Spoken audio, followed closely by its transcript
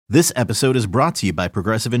This episode is brought to you by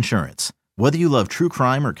Progressive Insurance. Whether you love true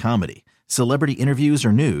crime or comedy, celebrity interviews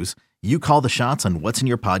or news, you call the shots on what's in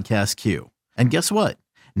your podcast queue. And guess what?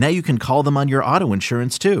 Now you can call them on your auto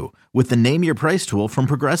insurance too with the Name Your Price tool from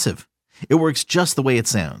Progressive. It works just the way it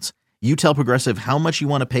sounds. You tell Progressive how much you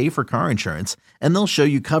want to pay for car insurance, and they'll show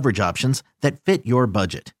you coverage options that fit your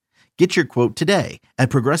budget. Get your quote today at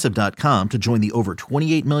Progressive.com to join the over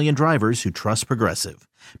 28 million drivers who trust Progressive.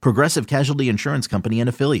 Progressive Casualty Insurance Company and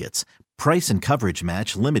Affiliates. Price and coverage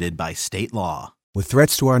match limited by state law. With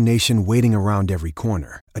threats to our nation waiting around every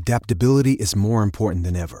corner, adaptability is more important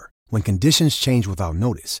than ever. When conditions change without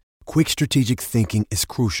notice, quick strategic thinking is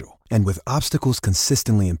crucial. And with obstacles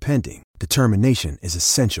consistently impending, determination is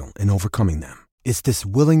essential in overcoming them. It's this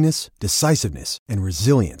willingness, decisiveness, and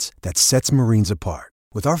resilience that sets Marines apart.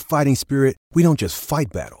 With our fighting spirit, we don't just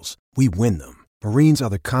fight battles, we win them. Marines are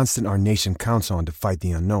the constant our nation counts on to fight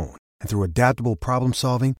the unknown. And through adaptable problem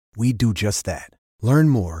solving, we do just that. Learn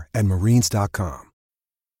more at marines.com.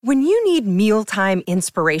 When you need mealtime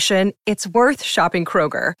inspiration, it's worth shopping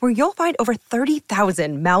Kroger, where you'll find over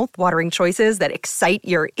 30,000 mouth-watering choices that excite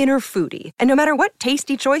your inner foodie. And no matter what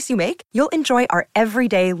tasty choice you make, you'll enjoy our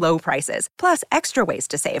everyday low prices, plus extra ways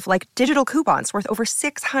to save, like digital coupons worth over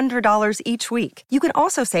 $600 each week. You can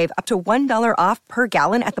also save up to $1 off per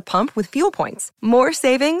gallon at the pump with fuel points. More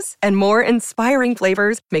savings and more inspiring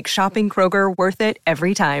flavors make shopping Kroger worth it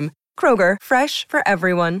every time. Kroger, fresh for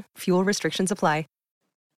everyone. Fuel restrictions apply.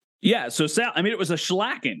 Yeah, so Sal, I mean, it was a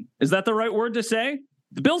shellacking. Is that the right word to say?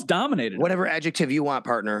 The Bills dominated. Whatever adjective you want,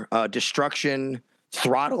 partner. Destruction,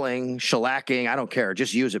 throttling, shellacking, I don't care.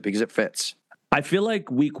 Just use it because it fits. I feel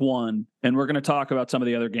like week one, and we're going to talk about some of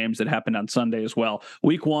the other games that happened on Sunday as well.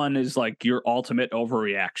 Week one is like your ultimate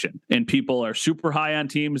overreaction, and people are super high on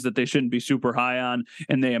teams that they shouldn't be super high on,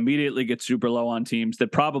 and they immediately get super low on teams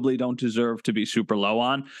that probably don't deserve to be super low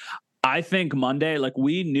on. I think Monday, like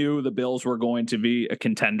we knew the Bills were going to be a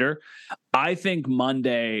contender. I think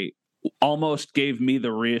Monday almost gave me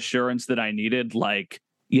the reassurance that I needed. Like,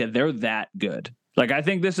 yeah, they're that good. Like, I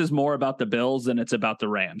think this is more about the Bills than it's about the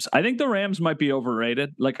Rams. I think the Rams might be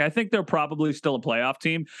overrated. Like, I think they're probably still a playoff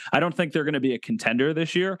team. I don't think they're going to be a contender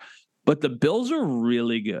this year, but the Bills are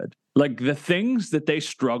really good. Like the things that they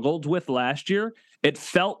struggled with last year, it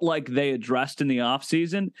felt like they addressed in the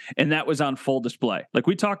offseason, and that was on full display. Like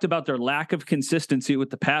we talked about their lack of consistency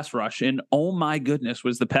with the pass rush, and oh my goodness,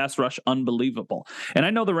 was the pass rush unbelievable. And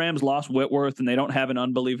I know the Rams lost Whitworth, and they don't have an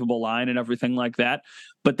unbelievable line and everything like that,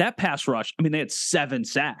 but that pass rush, I mean, they had 7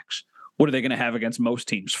 sacks. What are they going to have against most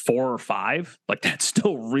teams? 4 or 5? Like that's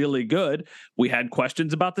still really good. We had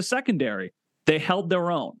questions about the secondary. They held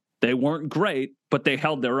their own. They weren't great, but they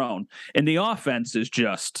held their own. And the offense is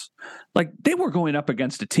just like they were going up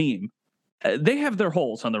against a team. They have their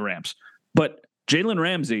holes on the Rams, but Jalen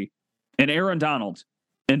Ramsey and Aaron Donald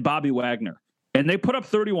and Bobby Wagner, and they put up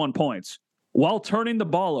 31 points while turning the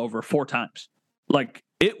ball over 4 times. Like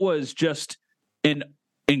it was just an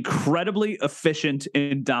incredibly efficient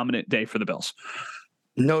and dominant day for the Bills.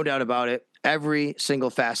 No doubt about it. Every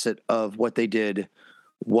single facet of what they did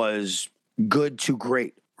was good to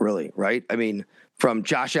great. Really, right? I mean, from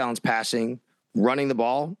Josh Allen's passing, running the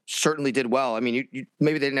ball, certainly did well. I mean, you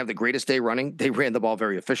maybe they didn't have the greatest day running. They ran the ball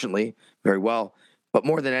very efficiently, very well. But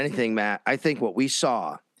more than anything, Matt, I think what we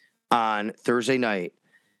saw on Thursday night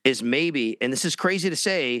is maybe, and this is crazy to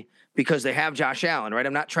say because they have Josh Allen, right?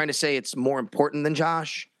 I'm not trying to say it's more important than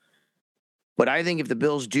Josh, but I think if the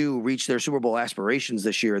Bills do reach their Super Bowl aspirations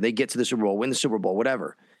this year, they get to the Super Bowl, win the Super Bowl,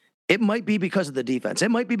 whatever, it might be because of the defense. It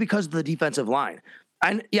might be because of the defensive line.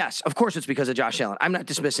 And yes, of course it's because of Josh Allen. I'm not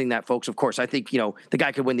dismissing that, folks. Of course, I think, the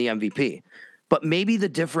guy could win the MVP. But maybe the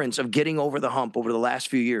difference of getting over the hump over the last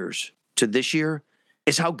few years to this year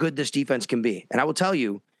is how good this defense can be. And I will tell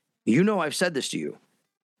you, I've said this to you.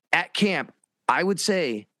 At camp, I would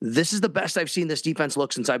say this is the best I've seen this defense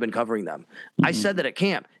look since I've been covering them. Mm-hmm. I said that at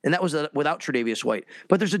camp, and that was without Tre'Davious White.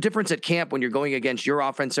 But there's a difference at camp when you're going against your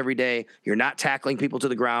offense every day. You're not tackling people to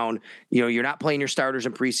the ground. You're not playing your starters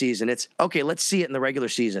in preseason. It's, okay, let's see it in the regular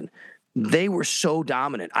season. They were so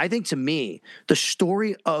dominant. I think, to me, the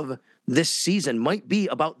story of this season might be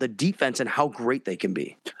about the defense and how great they can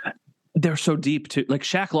be. They're so deep too. Like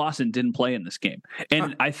Shaq Lawson didn't play in this game.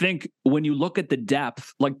 And I think when you look at the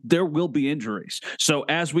depth, like there will be injuries. So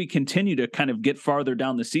as we continue to kind of get farther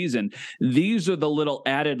down the season, these are the little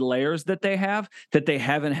added layers that they have that they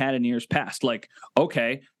haven't had in years past. Like,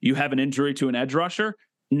 okay, you have an injury to an edge rusher.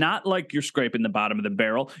 Not like you're scraping the bottom of the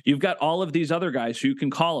barrel. You've got all of these other guys who you can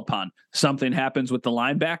call upon. Something happens with the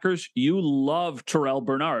linebackers. You love Terrell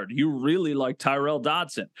Bernard. You really like Tyrell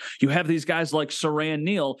Dodson. You have these guys like Saran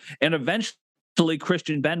Neal, and eventually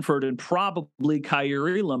Christian Benford and probably Kaiir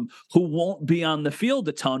Elam, who won't be on the field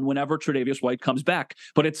a ton whenever Tre'Davious White comes back.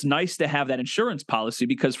 But it's nice to have that insurance policy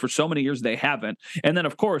because for so many years they haven't. And then,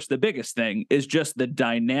 of course, the biggest thing is just the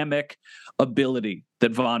dynamic ability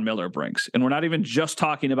that Von Miller brings. And we're not even just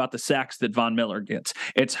talking about the sacks that Von Miller gets.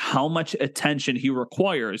 It's how much attention he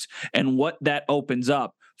requires and what that opens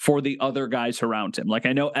up for the other guys around him. Like,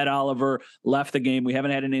 I know Ed Oliver left the game. We haven't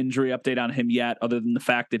had an injury update on him yet, other than the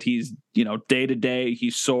fact that he's, day to day,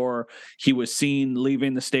 he's sore. He was seen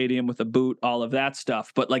leaving the stadium with a boot, all of that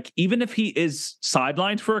stuff. But like, even if he is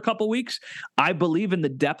sidelined for a couple weeks, I believe in the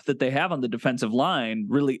depth that they have on the defensive line,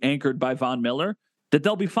 really anchored by Von Miller, that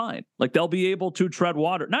they'll be fine. Like, they'll be able to tread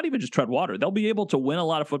water, not even just tread water. They'll be able to win a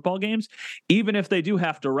lot of football games, even if they do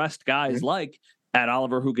have to rest guys like Ed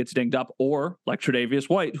Oliver, who gets dinged up, or like Tre'Davious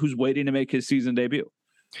White, who's waiting to make his season debut.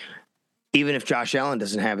 Even if Josh Allen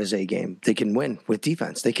doesn't have his A game, they can win with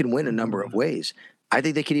defense. They can win a number of ways. I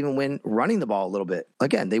think they could even win running the ball a little bit.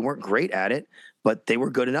 Again, they weren't great at it, but they were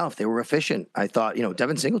good enough. They were efficient. I thought,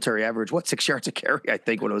 Devin Singletary averaged, 6 yards a carry, I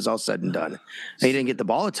think, when it was all said and done. He didn't get the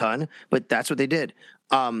ball a ton, but that's what they did.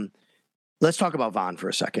 Let's talk about Von for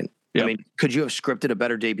a second. Yep. I mean, could you have scripted a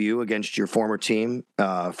better debut against your former team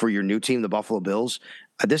for your new team, the Buffalo Bills?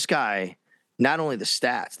 This guy, not only the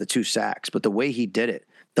stats, the 2 sacks, but the way he did it,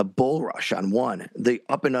 the bull rush on one, the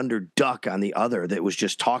up and under duck on the other that was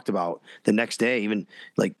just talked about the next day. Even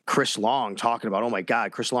like Chris Long talking about, oh my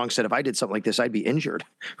God, Chris Long said, if I did something like this, I'd be injured,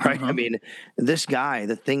 right? I mean, this guy,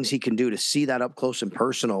 the things he can do to see that up close and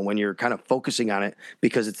personal when you're kind of focusing on it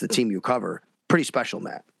because it's the team you cover, pretty special,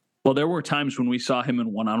 Matt. Well, there were times when we saw him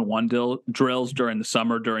in one-on-one drills during the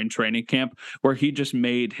summer, during training camp, where he just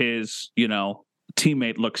made his,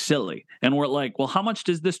 teammate look silly. And we're like, well, how much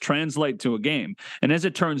does this translate to a game? And as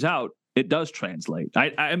it turns out, it does translate.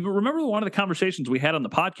 I remember one of the conversations we had on the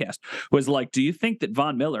podcast was like, do you think that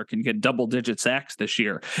Von Miller can get double-digit sacks this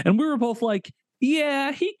year? And we were both like,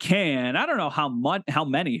 yeah, he can. I don't know how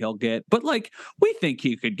many he'll get, but like, we think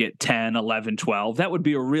he could get 10, 11, 12. That would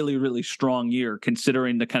be a really, really strong year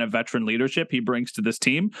considering the kind of veteran leadership he brings to this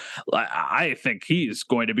team. I think he's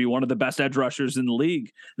going to be one of the best edge rushers in the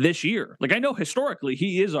league this year. Like, I know historically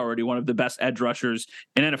he is already one of the best edge rushers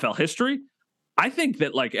in NFL history. I think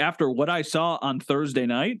that like after what I saw on Thursday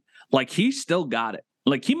night, like he's still got it.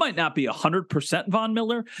 Like, he might not be 100% Von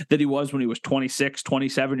Miller that he was when he was 26,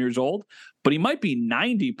 27 years old, but he might be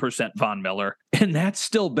 90% Von Miller, and that's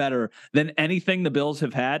still better than anything the Bills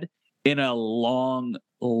have had in a long,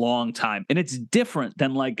 long time. And it's different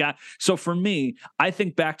than so for me, I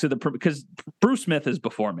think back to because Bruce Smith is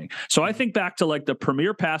before me. So I think back to like the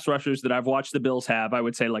premier pass rushers that I've watched the Bills have. I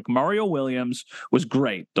would say like Mario Williams was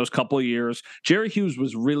great those couple of years. Jerry Hughes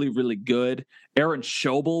was really, really good. Aaron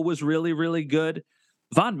Schobel was really, really good.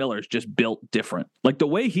 Von Miller's just built different. Like, the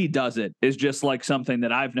way he does it is just like something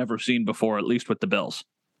that I've never seen before, at least with the Bills.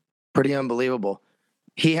 Pretty unbelievable.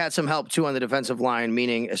 He had some help too on the defensive line,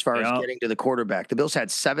 meaning as far as getting to the quarterback. The Bills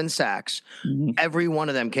had 7 sacks. Every one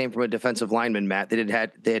of them came from a defensive lineman, Matt. They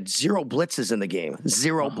had 0 blitzes in the game.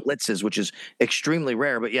 0 blitzes, which is extremely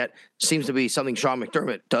rare, but yet seems to be something Sean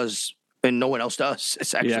McDermott does and no one else does.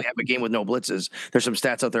 It's actually have a game with no blitzes. There's some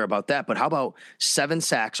stats out there about that. But how about 7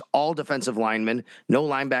 sacks, all defensive linemen, no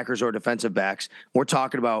linebackers or defensive backs? We're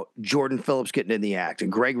talking about Jordan Phillips getting in the act,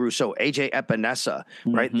 and Greg Rousseau, AJ Epinesa,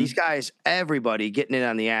 right? These guys, everybody getting in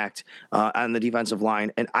on the act on the defensive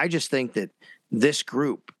line. And I just think that this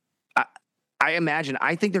group,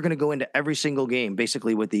 I think they're going to go into every single game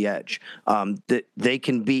basically with the edge, that they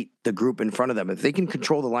can beat the group in front of them. If they can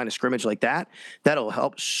control the line of scrimmage like that, that'll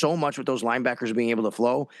help so much with those linebackers being able to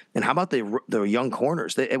flow. And how about the young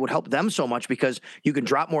corners? It would help them so much because you can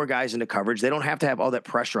drop more guys into coverage. They don't have to have all that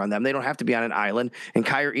pressure on them. They don't have to be on an island. And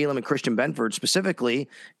Kaiir Elam and Christian Benford specifically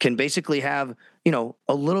can basically have,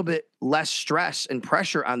 a little bit less stress and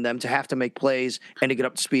pressure on them to have to make plays and to get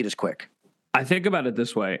up to speed as quick. I think about it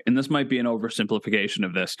this way, and this might be an oversimplification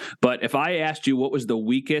of this, but if I asked you what was the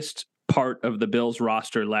weakest part of the Bills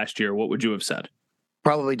roster last year, what would you have said?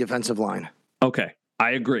 Probably defensive line. Okay, I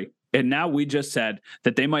agree. And now we just said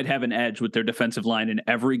that they might have an edge with their defensive line in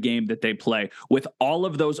every game that they play, with all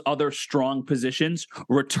of those other strong positions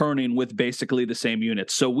returning with basically the same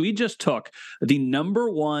units. So we just took the number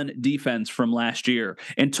 1 defense from last year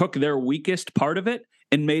and took their weakest part of it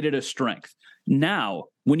and made it a strength. Now,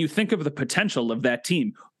 when you think of the potential of that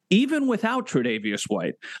team, even without Tre'Davious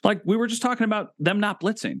White, like we were just talking about them not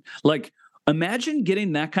blitzing, like Imagine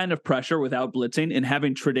getting that kind of pressure without blitzing and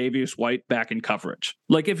having Tre'Davious White back in coverage.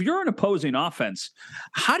 Like, if you're an opposing offense,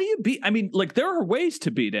 how do you beat? I mean, like, there are ways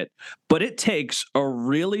to beat it, but it takes a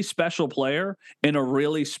really special player and a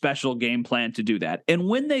really special game plan to do that. And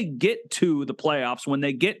when they get to the playoffs, when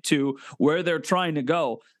they get to where they're trying to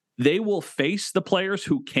go, they will face the players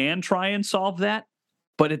who can try and solve that,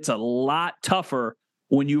 but it's a lot tougher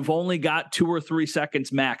when you've only got 2 or 3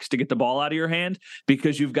 seconds max to get the ball out of your hand,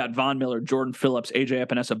 because you've got Von Miller, Jordan Phillips, AJ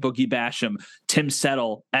Epinesa, Boogie Basham, Tim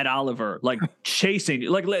Settle, Ed Oliver, like chasing,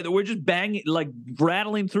 like we're just banging, like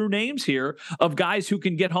rattling through names here of guys who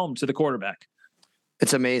can get home to the quarterback.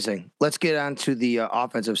 It's amazing. Let's get on to the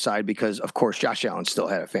offensive side because, of course, Josh Allen still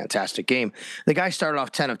had a fantastic game. The guy started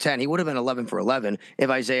off 10 of 10. He would have been 11 for 11 if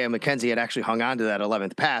Isaiah McKenzie had actually hung on to that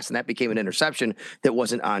 11th pass, and that became an interception that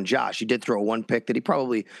wasn't on Josh. He did throw one pick that he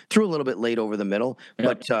probably threw a little bit late over the middle.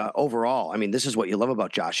 Yep. But overall, I mean, this is what you love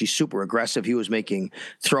about Josh. He's super aggressive. He was making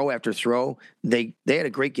throw after throw. They had a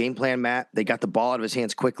great game plan, Matt. They got the ball out of his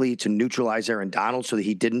hands quickly to neutralize Aaron Donald so that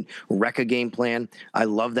he didn't wreck a game plan. I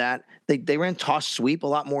love that. They ran toss sweep a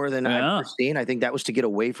lot more than I've ever seen. I think that was to get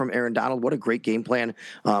away from Aaron Donald. What a great game plan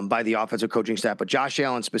by the offensive coaching staff. But Josh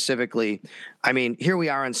Allen specifically, I mean, here we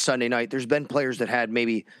are on Sunday night. There's been players that had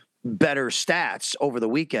maybe better stats over the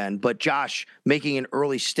weekend, but Josh making an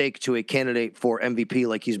early stake to a candidate for MVP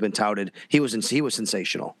like he's been touted, he was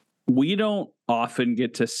sensational. We don't often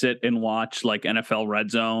get to sit and watch like NFL Red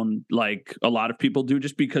Zone like a lot of people do,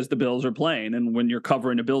 just because the Bills are playing. And when you're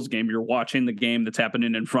covering a Bills game, you're watching the game that's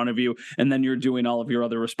happening in front of you, and then you're doing all of your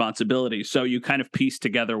other responsibilities. So you kind of piece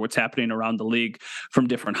together what's happening around the league from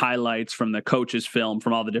different highlights, from the coach's film,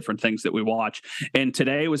 from all the different things that we watch. And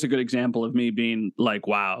today was a good example of me being like,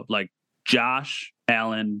 wow, like Josh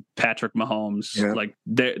Allen, Patrick Mahomes, like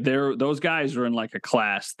they're those guys are in like a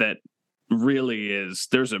class that really is.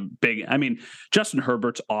 There's a big, I mean, Justin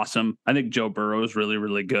Herbert's awesome. I think Joe Burrow is really,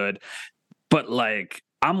 really good. But like,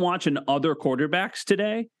 I'm watching other quarterbacks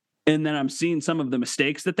today, and then I'm seeing some of the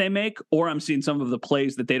mistakes that they make, or I'm seeing some of the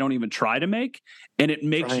plays that they don't even try to make. And it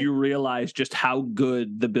makes you realize just how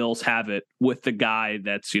good the Bills have it with the guy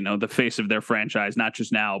that's, you know, the face of their franchise, not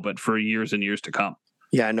just now, but for years and years to come.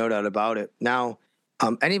 Yeah, no doubt about it. Now,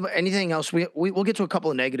 anything else? We'll get to a couple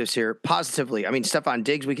of negatives here. Positively, I mean, Stephon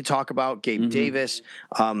Diggs we could talk about, Gabe Davis.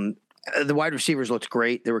 The wide receivers looked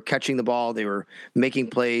great. They were catching the ball. They were making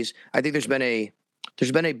plays. I think there's been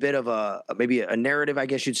a bit of maybe a narrative, I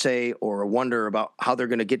guess you'd say, or a wonder about how they're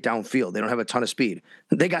going to get downfield. They don't have a ton of speed.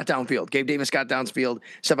 They got downfield. Gabe Davis got downfield.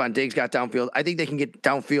 Stephon Diggs got downfield. I think they can get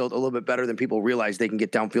downfield a little bit better than people realize they can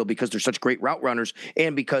get downfield because they're such great route runners,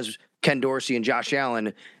 and because Ken Dorsey and Josh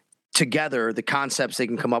Allen together, the concepts they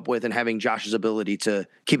can come up with, and having Josh's ability to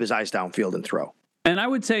keep his eyes downfield and throw. And I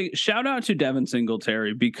would say shout out to Devin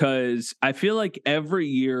Singletary, because I feel like every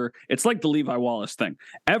year, it's like the Levi Wallace thing.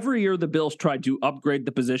 Every year the Bills tried to upgrade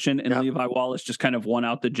the position, and Levi Wallace just kind of won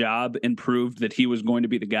out the job and proved that he was going to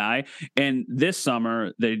be the guy. And this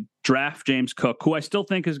summer they draft James Cook, who I still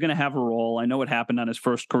think is going to have a role. I know what happened on his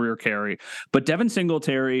first career carry, but Devin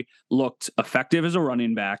Singletary looked effective as a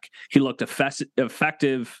running back. He looked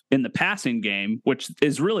effective in the passing game, which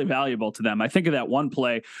is really valuable to them. I think of that one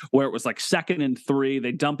play where it was like 2nd and 3.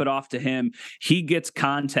 They dump it off to him. He gets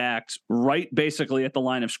contact right basically at the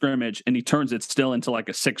line of scrimmage, and he turns it still into like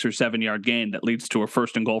a 6 or 7 yard gain that leads to a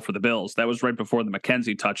 1st and goal for the Bills. That was right before the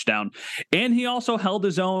McKenzie touchdown. And he also held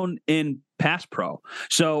his own in pass pro.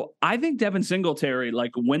 So I think Devin Singletary, like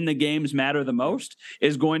when the games matter the most,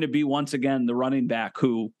 is going to be once again the running back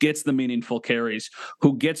who gets the meaningful carries,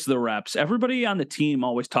 who gets the reps. Everybody on the team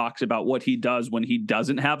always talks about what he does when he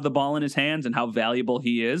doesn't have the ball in his hands and how valuable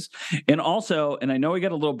he is. And also, and I know he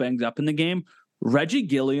got a little banged up in the game, Reggie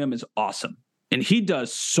Gilliam is awesome. And he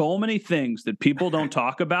does so many things that people don't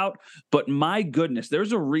talk about, but my goodness,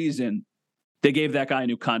 there's a reason they gave that guy a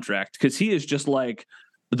new contract, because he is just like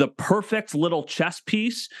the perfect little chess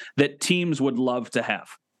piece that teams would love to have.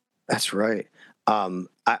 That's right.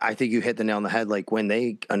 I think you hit the nail on the head. Like when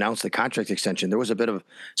they announced the contract extension, there was a bit of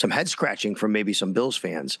some head scratching from maybe some Bills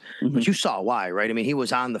fans, but you saw why, right? I mean, he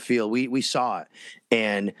was on the field. We saw it,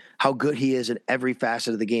 and how good he is in every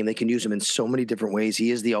facet of the game. They can use him in so many different ways.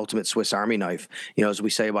 He is the ultimate Swiss Army knife, you know, as we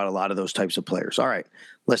say about a lot of those types of players. All right,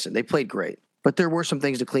 listen, they played great, but there were some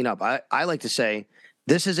things to clean up. I like to say,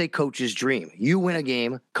 this is a coach's dream. You win a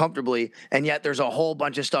game comfortably, and yet there's a whole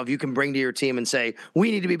bunch of stuff you can bring to your team and say, we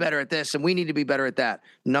need to be better at this and we need to be better at that.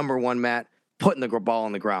 Number one, Matt, putting the ball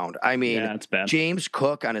on the ground. I mean, it's bad. James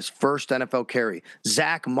Cook on his first NFL carry,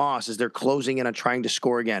 Zach Moss as they're closing in on trying to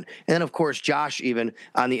score again. And then, of course, Josh even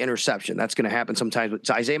on the interception. That's going to happen sometimes with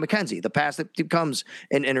Isaiah McKenzie, the pass that becomes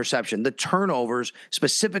an interception. The turnovers,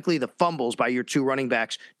 specifically the fumbles by your two running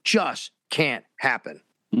backs, just can't happen.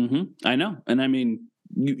 Mm-hmm. I know. And I mean,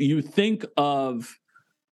 you think of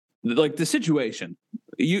like the situation,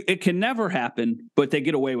 it can never happen, but they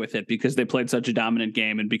get away with it because they played such a dominant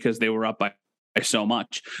game and because they were up by so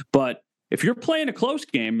much. But if you're playing a close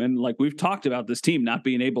game, and like we've talked about this team not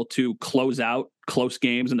being able to close out close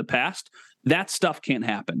games in the past, that stuff can't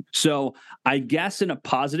happen. So I guess in a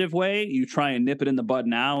positive way, you try and nip it in the bud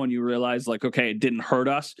now and you realize like, okay, it didn't hurt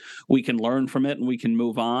us. We can learn from it and we can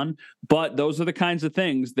move on. But those are the kinds of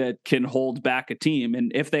things that can hold back a team.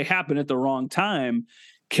 And if they happen at the wrong time,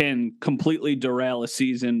 can completely derail a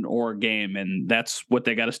season or a game. And that's what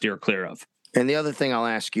they got to steer clear of. And the other thing I'll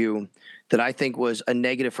ask you that I think was a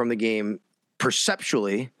negative from the game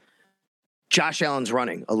perceptually, Josh Allen's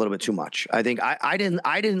running a little bit too much. I think I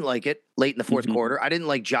didn't like it late in the fourth quarter. I didn't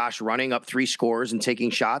like Josh running up 3 scores and taking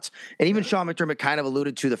shots. And even Sean McDermott kind of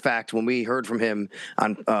alluded to the fact when we heard from him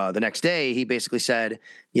on the next day, he basically said,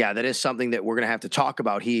 yeah, that is something that we're going to have to talk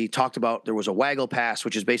about. He talked about there was a waggle pass,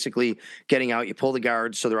 which is basically getting out, you pull the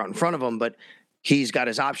guards so they're out in front of him, but he's got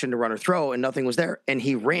his option to run or throw and nothing was there. And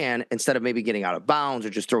he ran instead of maybe getting out of bounds or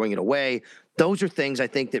just throwing it away. Those are things I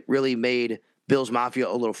think that really made Bills Mafia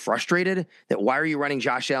a little frustrated that why are you running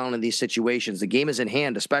Josh Allen in these situations? The game is in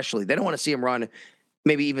hand, especially. They don't want to see him run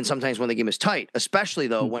maybe even sometimes when the game is tight, especially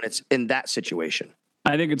though when it's in that situation.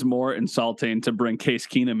 I think it's more insulting to bring Case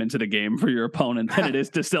Keenum into the game for your opponent than it is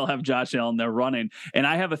to still have Josh Allen there running. And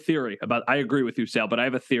I have a theory about, I agree with you, Sal, but I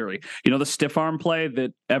have a theory. You know, the stiff arm play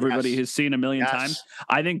that everybody has seen a million times.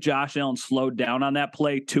 I think Josh Allen slowed down on that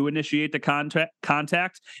play to initiate the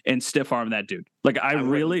contact and stiff arm that dude. Like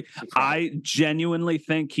I genuinely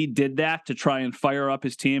think he did that to try and fire up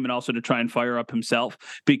his team and also to try and fire up himself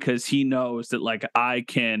because he knows that like I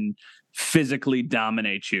can physically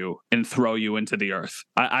dominate you and throw you into the earth.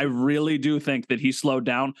 I really do think that he slowed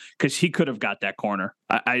down because he could have got that corner.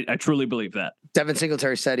 I truly believe that. Devin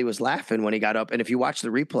Singletary said he was laughing when he got up. And if you watch the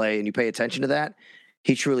replay and you pay attention to that,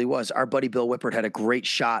 he truly was. Our buddy Bill Whippert had a great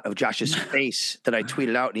shot of Josh's face that I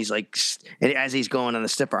tweeted out. And he's like, and as he's going on the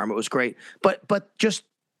stiff arm, it was great. But just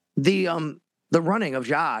the running of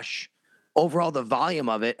Josh, overall, the volume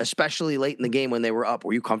of it, especially late in the game when they were up.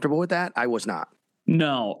 Were you comfortable with that? I was not.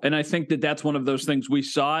 No, and I think that that's one of those things. We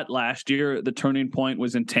saw it last year. The turning point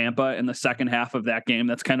was in Tampa in the second half of that game.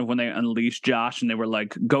 That's kind of when they unleashed Josh and they were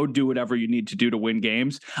like, go do whatever you need to do to win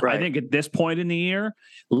games. Right. I think at this point in the year,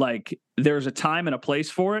 like there's a time and a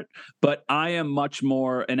place for it, but I am much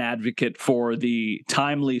more an advocate for the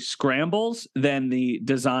timely scrambles than the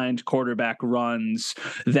designed quarterback runs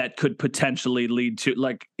that could potentially lead to,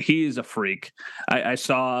 like, he's a freak. I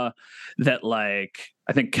saw that, like,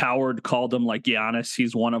 I think Coward called him like Giannis.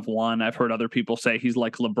 He's one of one. I've heard other people say he's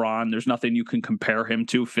like LeBron. There's nothing you can compare him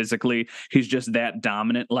to physically. He's just that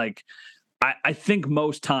dominant. Like, I think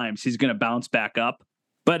most times he's going to bounce back up,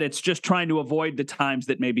 but it's just trying to avoid the times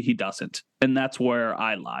that maybe he doesn't. And that's where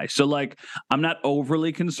I lie. So, like, I'm not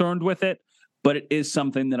overly concerned with it, but it is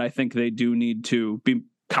something that I think they do need to be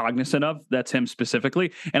cognizant of. That's him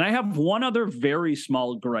specifically. And I have one other very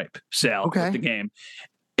small gripe, Sal, with the game.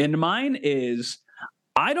 And mine is,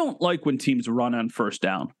 I don't like when teams run on first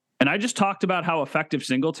down. And I just talked about how effective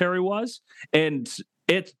Singletary was. And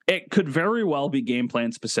it could very well be game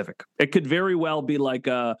plan specific. It could very well be like,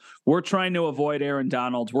 we're trying to avoid Aaron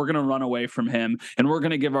Donald. We're going to run away from him. And we're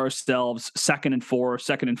going to give ourselves 2nd and 4,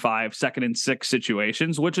 2nd and 5, 2nd and 6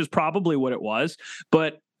 situations, which is probably what it was.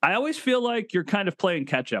 But I always feel like you're kind of playing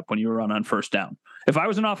catch up when you run on first down. If I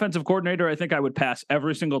was an offensive coordinator, I think I would pass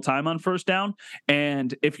every single time on first down.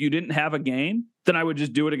 And if you didn't have a gain, then I would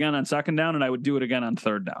just do it again on 2nd down and I would do it again on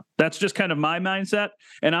 3rd down. That's just kind of my mindset.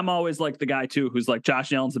 And I'm always like the guy too, who's like,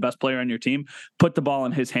 Josh Allen's the best player on your team. Put the ball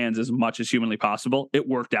in his hands as much as humanly possible. It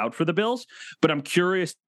worked out for the Bills, but I'm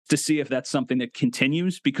curious to see if that's something that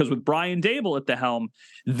continues because with Brian Daboll at the helm,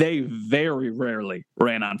 they very rarely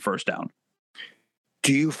ran on first down.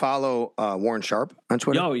 Do you follow Warren Sharp on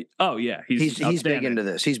Twitter? Oh yeah. He's big into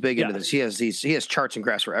this. He's big into this. He has charts and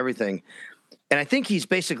graphs for everything. And I think he's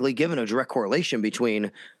basically given a direct correlation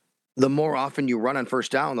between the more often you run on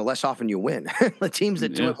first down, the less often you win. The teams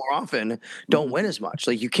that do it more often don't win as much.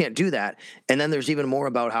 Like, you can't do that. And then there's even more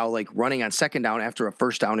about how, like, running on 2nd down after a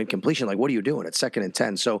first down incompletion, like, what are you doing at 2nd and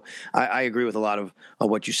 10? So I agree with a lot of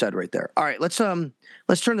what you said right there. All right, let's turn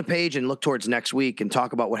the page and look towards next week and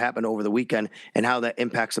talk about what happened over the weekend and how that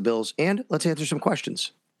impacts the Bills. And let's answer some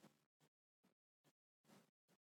questions.